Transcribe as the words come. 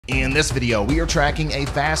In this video, we are tracking a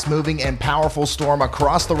fast-moving and powerful storm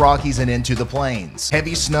across the Rockies and into the plains.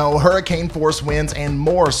 Heavy snow, hurricane-force winds, and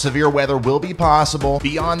more severe weather will be possible.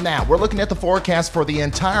 Beyond that, we're looking at the forecast for the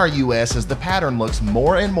entire U.S. as the pattern looks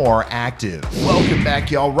more and more active. Welcome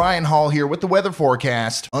back, y'all. Ryan Hall here with the weather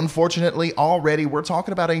forecast. Unfortunately, already we're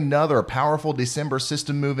talking about another powerful December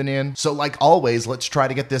system moving in. So like always, let's try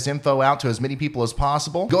to get this info out to as many people as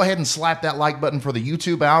possible. Go ahead and slap that like button for the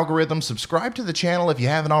YouTube algorithm. Subscribe to the channel if you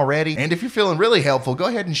haven't already. And if you're feeling really helpful, go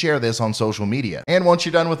ahead and share this on social media. And once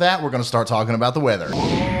you're done with that, we're going to start talking about the weather.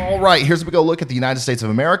 All right, here's we go look at the United States of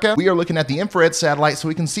America. We are looking at the infrared satellite so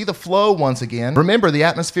we can see the flow once again. Remember, the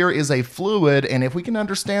atmosphere is a fluid, and if we can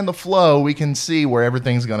understand the flow, we can see where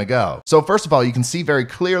everything's going to go. So first of all, you can see very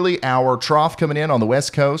clearly our trough coming in on the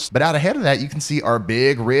west coast, but out ahead of that, you can see our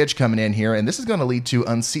big ridge coming in here, and this is going to lead to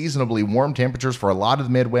unseasonably warm temperatures for a lot of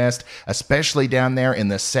the Midwest, especially down there in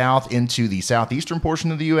the south into the southeastern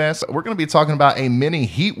portion of the U.S. We're going to be talking about a mini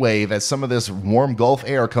heat wave as some of this warm Gulf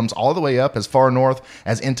air comes all the way up as far north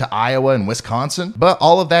as into Iowa and Wisconsin. But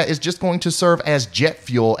all of that is just going to serve as jet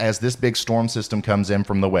fuel as this big storm system comes in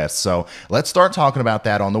from the west. So let's start talking about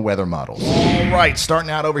that on the weather models. All right, starting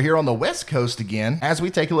out over here on the west coast again, as we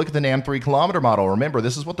take a look at the NAM 3-kilometer model. Remember,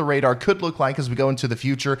 this is what the radar could look like as we go into the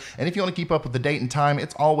future. And if you want to keep up with the date and time,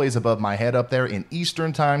 it's always above my head up there in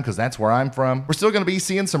Eastern time because that's where I'm from. We're still going to be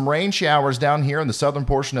seeing some rain showers down here in the southern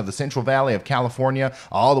portion of the Central Valley of California,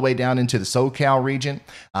 all the way down into the SoCal region.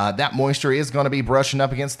 That moisture is going to be brushing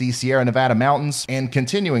up against the Sierra Nevada mountains and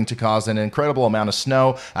continuing to cause an incredible amount of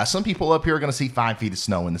snow. Some people up here are going to see 5 feet of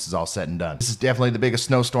snow when this is all said and done. This is definitely the biggest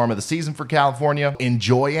snowstorm of the season for California.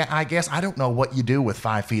 Enjoy it, I guess. I don't know what you do with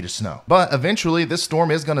 5 feet of snow. But eventually, this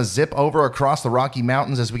storm is going to zip over across the Rocky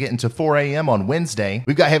Mountains as we get into 4 a.m. on Wednesday.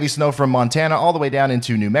 We've got heavy snow from Montana all the way down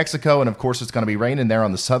into New Mexico, and of course, it's going to be raining there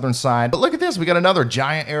on the southern side. But look at this. We got another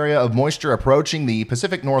giant area of moisture approaching the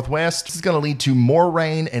Pacific Northwest. This is going to lead to more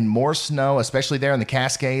rain and more snow, especially there in the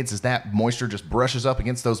Cascades as that moisture just brushes up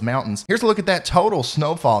against those mountains. Here's a look at that total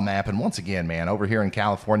snowfall map. And once again, man, over here in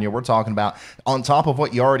California, we're talking about on top of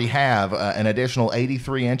what you already have, an additional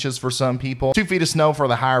 83 inches for some people, 2 feet of snow for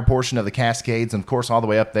the higher portion of the Cascades, and of course, all the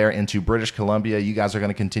way up there into British Columbia. You guys are going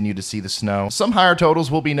to continue to see the snow. Some higher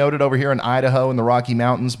totals will be noted over here in Idaho and the Rocky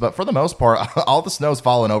Mountains, but for the most part, all the snow's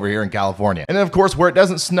falling over here in California. And then, of course, where it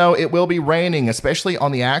doesn't snow, it will be raining, especially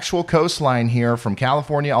on the actual coastline here from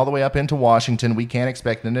California all the way up into Washington. We can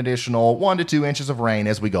expect an additional 1 to 2 inches of rain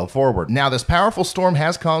as we go forward. Now, this powerful storm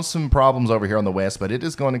has caused some problems over here on the west, but it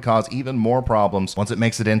is going to cause even more problems once it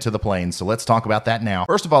makes it into the plains. So let's talk about that now.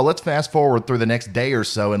 First of all, let's fast forward through the next day or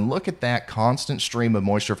so and look at that constant stream of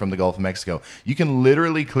moisture from the Gulf of Mexico. You can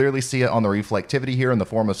literally clearly see it on the reflectivity here in the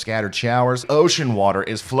form of scattered showers. Ocean water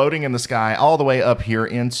is floating in the sky all the way up here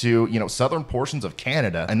into, southern portions of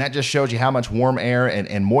Canada. And that just shows you how much warm air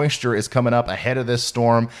and moisture is coming up ahead of this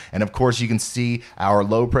storm. And of course, you can see our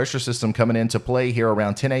low pressure system coming into play here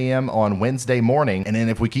around 10 a.m. on Wednesday morning. And then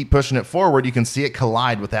if we keep pushing it forward, you can see it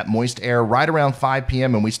collide with that moist air right around 5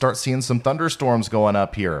 p.m. and we start seeing some thunderstorms going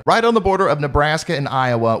up here. Right on the border of Nebraska and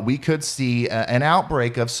Iowa, we could see an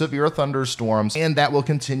outbreak of severe thunderstorms, and that will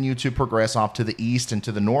continue to progress off to the east and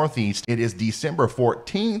to the northeast. It is December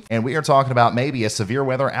 14th, and we are talking about maybe a severe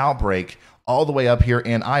weather outbreak all the way up here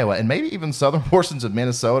in Iowa and maybe even southern portions of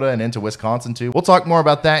Minnesota and into Wisconsin too. We'll talk more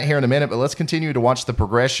about that here in a minute, but let's continue to watch the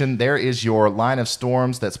progression. There is your line of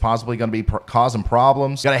storms that's possibly going to be causing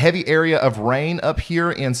problems. Got a heavy area of rain up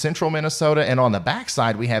here in central Minnesota, and on the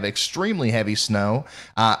backside we have extremely heavy snow.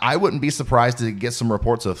 I wouldn't be surprised to get some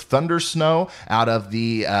reports of thunder snow out of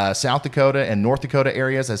the South Dakota and North Dakota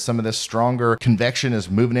areas as some of this stronger convection is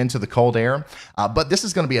moving into the cold air. But this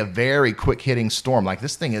is going to be a very quick hitting storm. Like,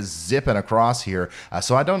 this thing is zipping across here,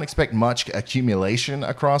 so I don't expect much accumulation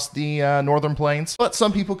across the northern plains, but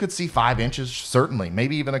some people could see 5 inches, certainly,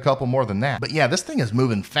 maybe even a couple more than that. But yeah, this thing is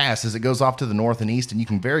moving fast as it goes off to the north and east, and you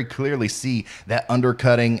can very clearly see that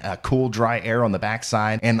undercutting cool, dry air on the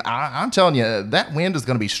backside. And I'm telling you, that wind is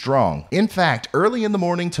going to be strong. In fact, early in the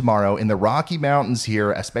morning tomorrow in the Rocky Mountains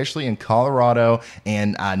here, especially in Colorado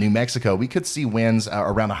and New Mexico, we could see winds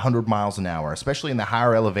around 100 miles an hour, especially in the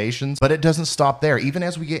higher elevations. But it doesn't stop there. Even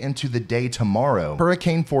as we get into the day tomorrow,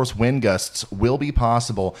 hurricane force wind gusts will be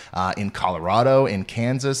possible in Colorado, in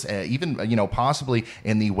Kansas, even possibly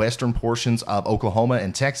in the western portions of Oklahoma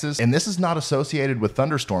and Texas. And this is not associated with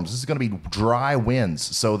thunderstorms. This is going to be dry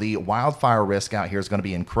winds, so the wildfire risk out here is going to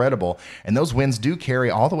be incredible. And those winds do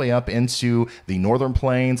carry all the way up into the northern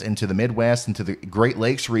plains, into the Midwest, into the Great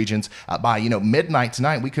Lakes regions. By midnight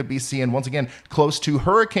tonight, we could be seeing once again close to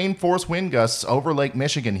hurricane force wind gusts over Lake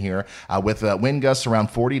Michigan here, with wind gusts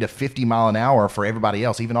around 40 to 50 mile an hour for everybody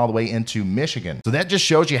else, even all the way into Michigan. So that just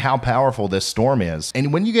shows you how powerful this storm is.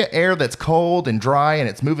 And when you get air that's cold and dry and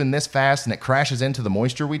it's moving this fast and it crashes into the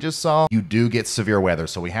moisture we just saw, you do get severe weather.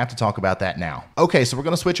 So we have to talk about that now. Okay, so we're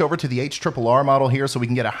going to switch over to the HRRR model here so we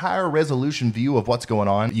can get a higher resolution view of what's going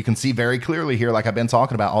on. You can see very clearly here, like I've been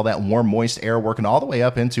talking about, all that warm, moist air working all the way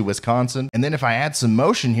up into Wisconsin. And then if I add some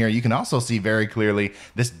motion here, you can also see very clearly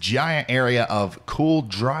this giant area of cool,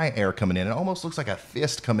 dry air coming in. It almost looks like a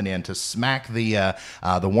fist coming in to smack the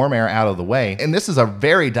warm air out of the way. And this is a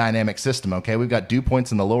very dynamic system, okay? We've got dew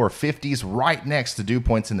points in the lower 50s right next to dew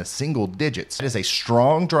points in the single digits. It is a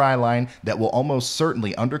strong dry line that will almost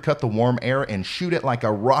certainly undercut the warm air and shoot it like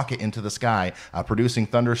a rocket into the sky, producing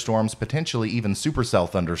thunderstorms, potentially even supercell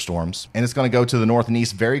thunderstorms. And it's going to go to the north and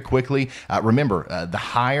east very quickly. Remember, the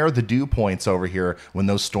higher the dew points over here, when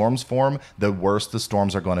those storms form, the worse the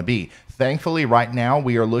storms are going to be. Thankfully, right now,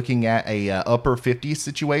 we are looking at a upper 50s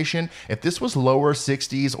situation. If this was lower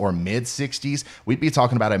 60s or mid 60s, we'd be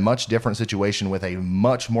talking about a much different situation with a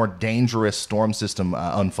much more dangerous storm system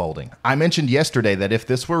unfolding. I mentioned yesterday that if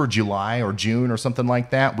this were July or June or something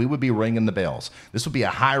like that, we would be ringing the bells. This would be a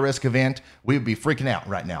high-risk event. We would be freaking out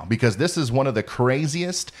right now because this is one of the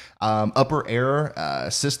craziest upper air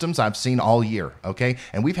systems I've seen all year, okay?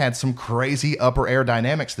 And we've had some crazy upper air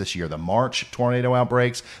dynamics this year. The March tornado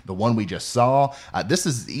outbreaks, the one we just saw. This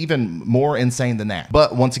is even more insane than that.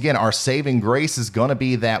 But once again, our saving grace is going to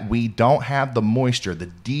be that we don't have the moisture, the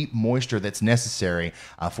deep moisture that's necessary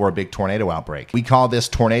for a big tornado outbreak. We call this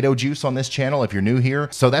tornado juice on this channel if you're new here.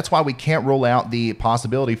 So that's why we can't rule out the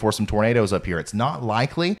possibility for some tornadoes up here. It's not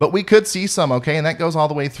likely, but we could see some, okay? And that goes all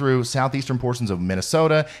the way through southeastern portions of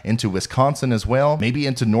Minnesota, into Wisconsin as well, maybe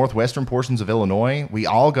into northwestern portions of Illinois. We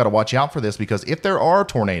all got to watch out for this because if there are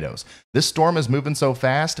tornadoes, this storm is moving so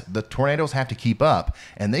fast, the tornadoes have to keep up,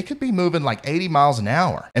 and they could be moving like 80 miles an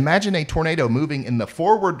hour. Imagine a tornado moving in the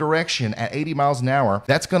forward direction at 80 miles an hour.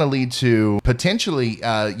 That's going to lead to potentially,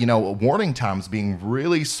 warning times being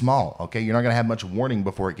really small, okay? You're not going to have much warning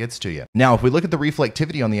before it gets to you. Now, if we look at the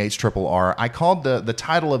reflectivity on the HRRR, I called the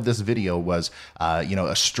title of this video was,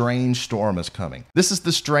 a strange storm is coming. This is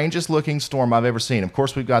the strangest looking storm I've ever seen. Of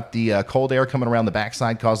course, we've got the cold air coming around the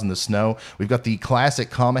backside causing the snow. We've got the classic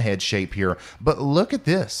comma head shape here, but look at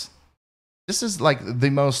this. This is like the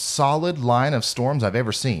most solid line of storms I've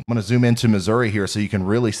ever seen. I'm going to zoom into Missouri here so you can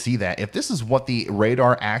really see that. If this is what the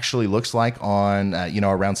radar actually looks like on,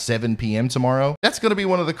 around 7 p.m. tomorrow, that's going to be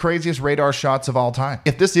one of the craziest radar shots of all time.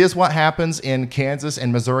 If this is what happens in Kansas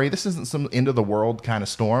and Missouri, this isn't some end of the world kind of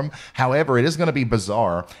storm. However, it is going to be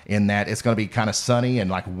bizarre in that it's going to be kind of sunny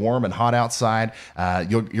and like warm and hot outside.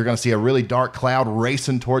 You're going to see a really dark cloud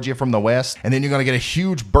racing towards you from the west, and then you're going to get a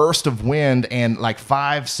huge burst of wind and like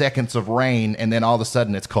 5 seconds of rain, and then all of a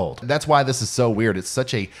sudden it's cold. That's why this is so weird. It's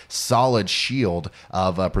such a solid shield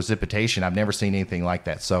of precipitation. I've never seen anything like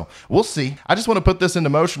that. So we'll see. I just want to put this into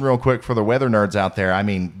motion real quick for the weather nerds out there. I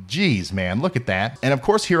mean, geez, man, look at that. And of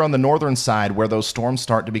course, here on the northern side, where those storms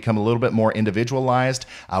start to become a little bit more individualized,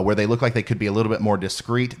 where they look like they could be a little bit more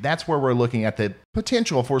discrete, that's where we're looking at the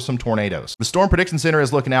potential for some tornadoes. The Storm Prediction Center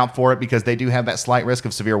is looking out for it because they do have that slight risk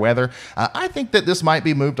of severe weather. I think that this might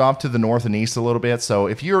be moved off to the north and east a little bit. So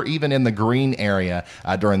if you're even in the green area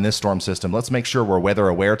during this storm system, let's make sure we're weather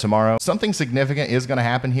aware tomorrow. Something significant is going to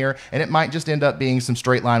happen here, and it might just end up being some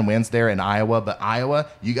straight line winds there in Iowa. But Iowa,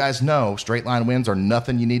 you guys know straight line winds are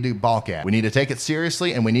nothing you need to balk at. We need to take it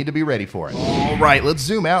seriously, and we need to be ready for it. All right, let's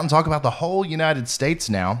zoom out and talk about the whole United States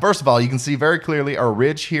now. First of all, you can see very clearly our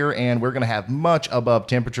ridge here, and we're going to have much above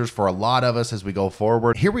temperatures for a lot of us as we go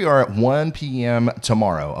forward. Here we are at 1 p.m.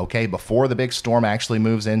 tomorrow, okay, before the big storm actually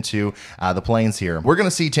moves into the plains here. We're going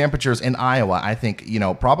to see temperatures in Iowa, I think,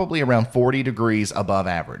 probably around 40 degrees above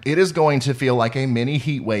average. It is going to feel like a mini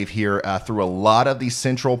heat wave here through a lot of the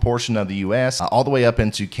central portion of the U.S., all the way up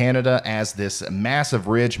into Canada as this massive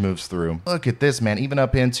ridge moves through. Look at this, man, even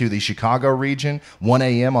up into the Chicago region, 1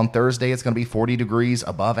 a.m. on Thursday, it's going to be 40 degrees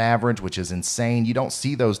above average, which is insane. You don't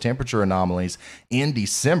see those temperature anomalies in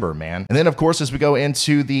December, man. And then, of course, as we go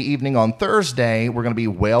into the evening on Thursday, we're going to be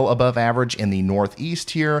well above average in the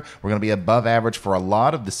northeast here. We're going to be above average for a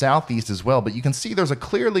lot of the southeast as well, but you can see there's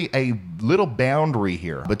clearly a little boundary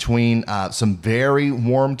here between some very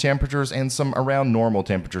warm temperatures and some around normal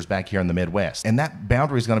temperatures back here in the Midwest. And that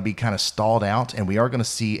boundary is going to be kind of stalled out, and we are going to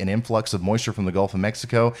see an influx of moisture from the Gulf of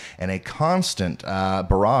Mexico and a constant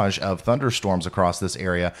barrage of thunderstorms across this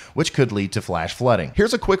area, which could lead to flash flooding.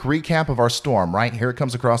 Here's a quick recap of our storm. storm, right? Here it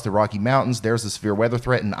comes across the Rocky Mountains. There's the severe weather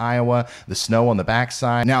threat in Iowa, the snow on the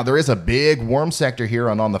backside. Now, there is a big warm sector here,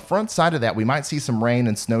 and on the front side of that, we might see some rain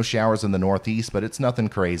and snow showers in the northeast, but it's nothing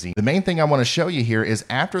crazy. The main thing I want to show you here is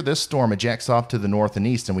after this storm ejects off to the north and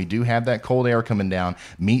east, and we do have that cold air coming down,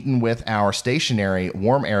 meeting with our stationary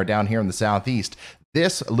warm air down here in the southeast,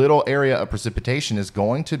 this little area of precipitation is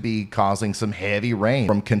going to be causing some heavy rain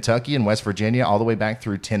from Kentucky and West Virginia all the way back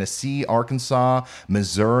through Tennessee, Arkansas,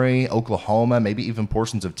 Missouri, Oklahoma, maybe even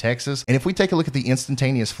portions of Texas. And if we take a look at the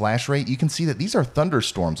instantaneous flash rate, you can see that these are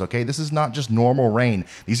thunderstorms, okay? This is not just normal rain.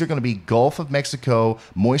 These are going to be Gulf of Mexico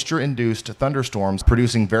moisture-induced thunderstorms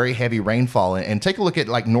producing very heavy rainfall. And take a look at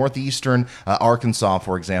like northeastern Arkansas,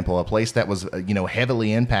 for example, a place that was,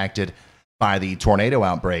 heavily impacted by the tornado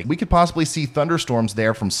outbreak. We could possibly see thunderstorms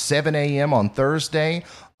there from 7 a.m. on Thursday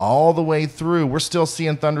all the way through. We're still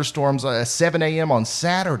seeing thunderstorms at 7 a.m. on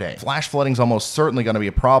Saturday. Flash flooding is almost certainly going to be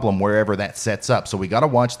a problem wherever that sets up, so we got to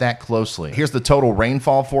watch that closely. Here's the total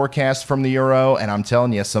rainfall forecast from the Euro, and I'm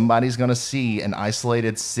telling you, somebody's going to see an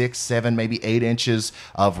isolated 6, 7, maybe 8 inches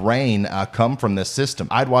of rain come from this system.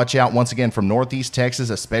 I'd watch out once again from northeast Texas,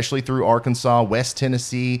 especially through Arkansas, West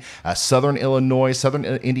Tennessee, southern Illinois, southern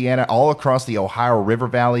Indiana, all across the Ohio River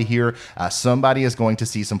Valley here. Somebody is going to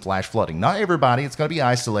see some flash flooding. Not everybody, it's going to be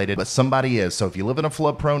isolated, but somebody is. So if you live in a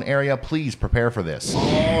flood-prone area, please prepare for this.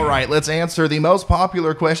 All right, let's answer the most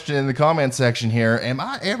popular question in the comment section here. Am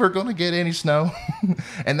I ever going to get any snow?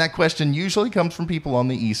 And that question usually comes from people on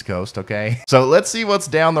the East Coast, okay? So let's see what's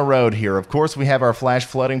down the road here. Of course, we have our flash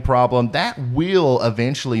flooding problem. That will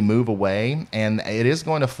eventually move away, and it is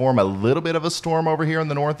going to form a little bit of a storm over here in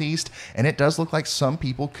the northeast, and it does look like some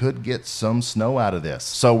people could get some snow out of this.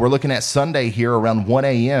 So we're looking at Sunday here around 1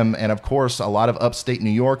 a.m., and of course, a lot of upstate New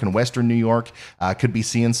York and western New York could be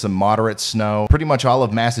seeing some moderate snow. Pretty much all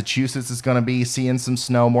of Massachusetts is going to be seeing some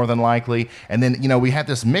snow more than likely. And then, we have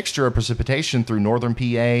this mixture of precipitation through northern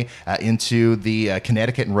PA into the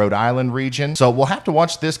Connecticut and Rhode Island region. So we'll have to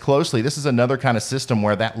watch this closely. This is another kind of system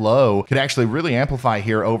where that low could actually really amplify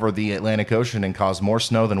here over the Atlantic Ocean and cause more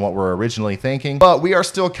snow than what we're originally thinking. But we are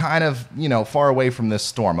still kind of, far away from this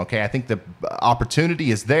storm, okay? I think the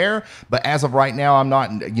opportunity is there, but as of right now, I'm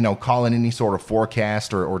not, calling any sort of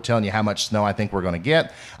forecast or telling you how much snow I think we're going to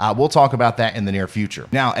get. We'll talk about that in the near future.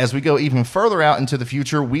 Now, as we go even further out into the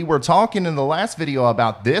future, we were talking in the last video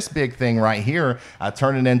about this big thing right here,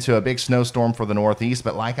 turning into a big snowstorm for the northeast.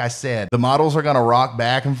 But like I said, the models are going to rock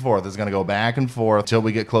back and forth. It's going to go back and forth until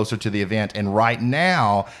we get closer to the event. And right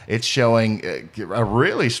now, it's showing a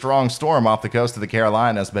really strong storm off the coast of the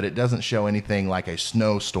Carolinas, but it doesn't show anything like a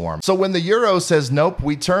snowstorm. So when the Euro says nope,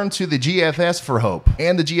 we turn to the GFS for hope.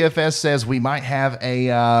 And the GFS says we might have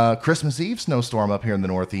a Christmas Eve snowstorm up here in the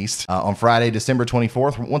northeast on Friday, December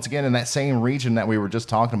 24th. Once again, in that same region that we were just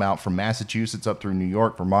talking about, from Massachusetts up through New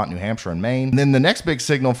York, Vermont, New Hampshire, and Maine. And then the next big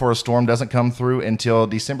signal for a storm doesn't come through until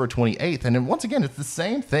December 28th. And then once again, it's the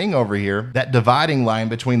same thing over here. That dividing line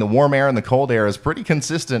between the warm air and the cold air is pretty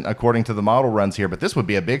consistent according to the model runs here. But this would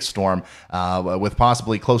be a big storm with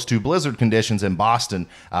possibly close to blizzard conditions in Boston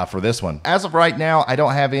for this one. As of right now, I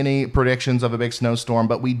don't have any predictions of a big snowstorm,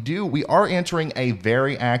 but we are entering a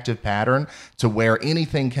very active pattern to where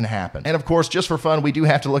anything can happen. And of course, just for fun, we do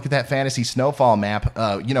have to look at that fantasy snowfall map.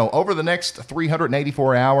 Over the next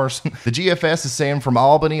 384 hours, the GFS is saying from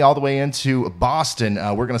Albany all the way into Boston,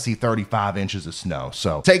 we're going to see 35 inches of snow.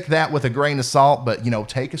 So take that with a grain of salt, but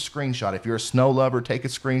take a screenshot. If you're a snow lover, take a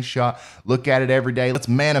screenshot, look at it every day. Let's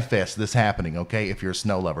manifest this happening, okay, if you're a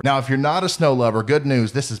snow lover. Now, if you're not a snow lover, good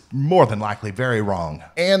news, this is more than likely very wrong.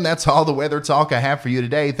 And that's all the weather talk I have for you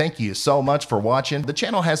today. Thank you so much for watching. The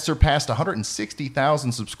channel has surpassed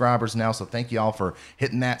 160,000 subscribers now, so thank you all for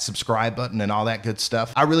hitting that subscribe button and all that good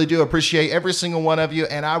stuff. I really do appreciate every single one of you,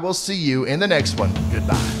 and I will see you in the next one.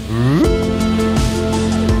 Goodbye.